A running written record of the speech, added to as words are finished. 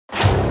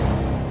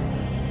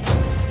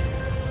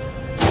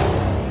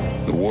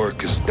The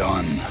work is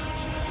done.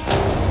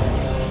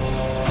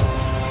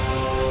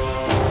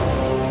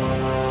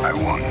 I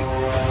won.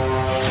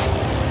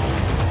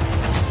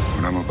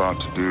 What I'm about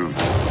to do,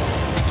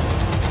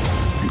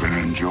 I'm gonna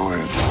enjoy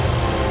it.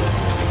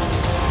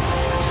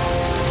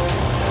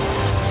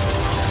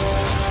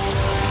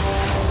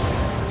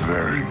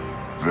 Very,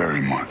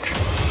 very much.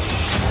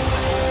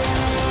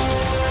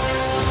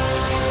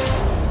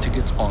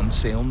 Tickets on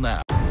sale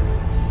now.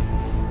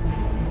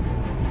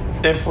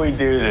 If we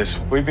do this,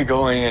 we'd be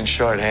going in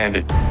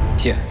short-handed.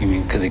 Yeah, you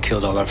mean because he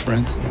killed all our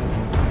friends?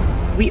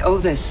 We owe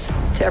this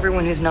to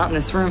everyone who's not in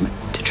this room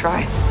to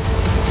try.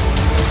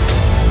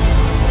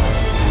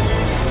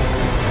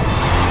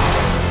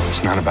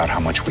 It's not about how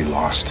much we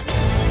lost.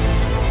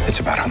 It's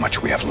about how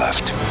much we have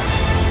left.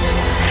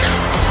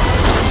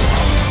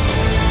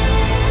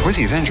 We're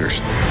the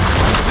Avengers.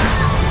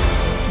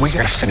 We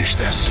gotta finish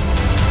this.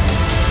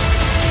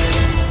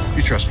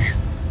 You trust me?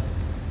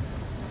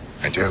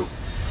 I do.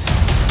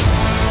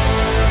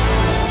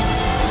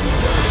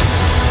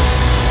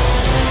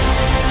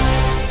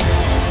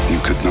 You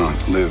could not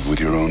live with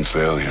your own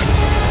failure.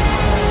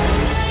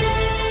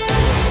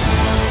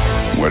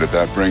 Where did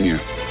that bring you?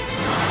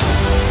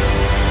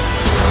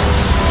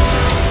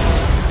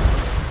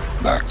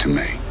 Back to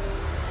me.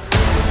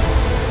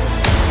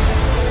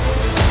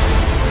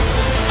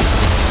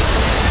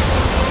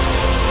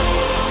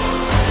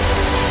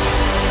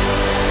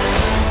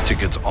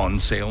 Tickets on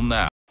sale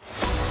now.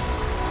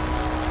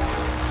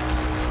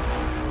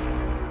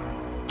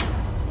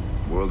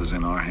 The world is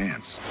in our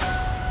hands.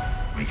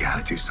 We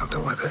gotta do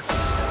something with it.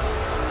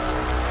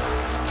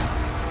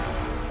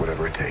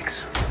 Whatever it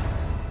takes.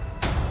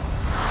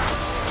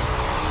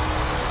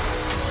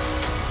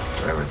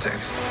 Whatever it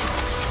takes.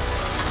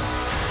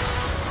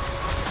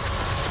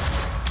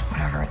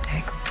 Whatever it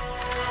takes.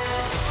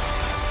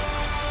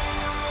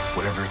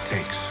 Whatever it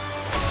takes.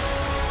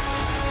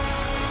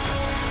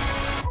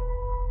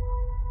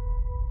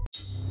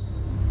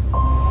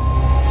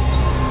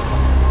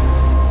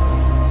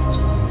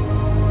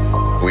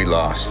 We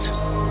lost.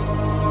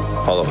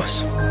 All of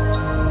us.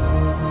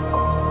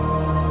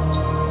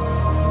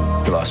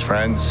 We lost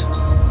friends.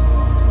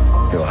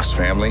 We lost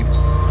family.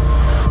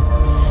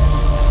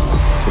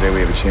 Today we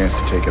have a chance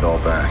to take it all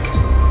back.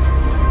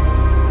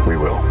 We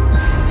will.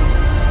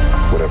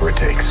 Whatever it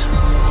takes.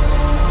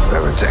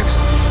 Whatever it takes.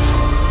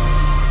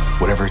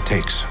 Whatever it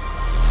takes.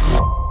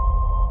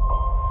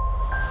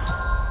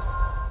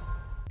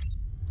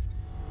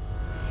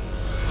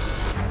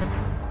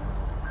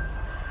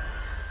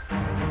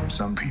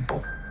 Some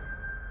people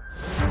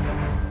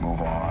move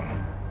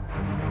on,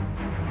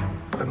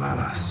 but not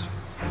us.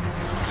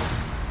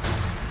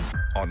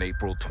 On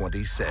April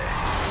 26th.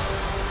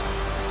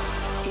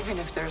 Even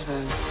if there's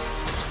a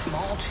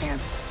small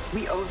chance,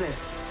 we owe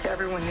this to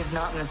everyone who's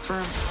not in this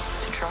room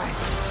to try.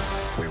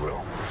 We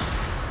will.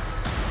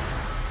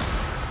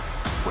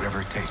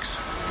 Whatever it takes.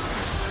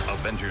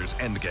 Avengers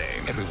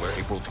EndGame. Everywhere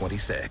April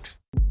 26th.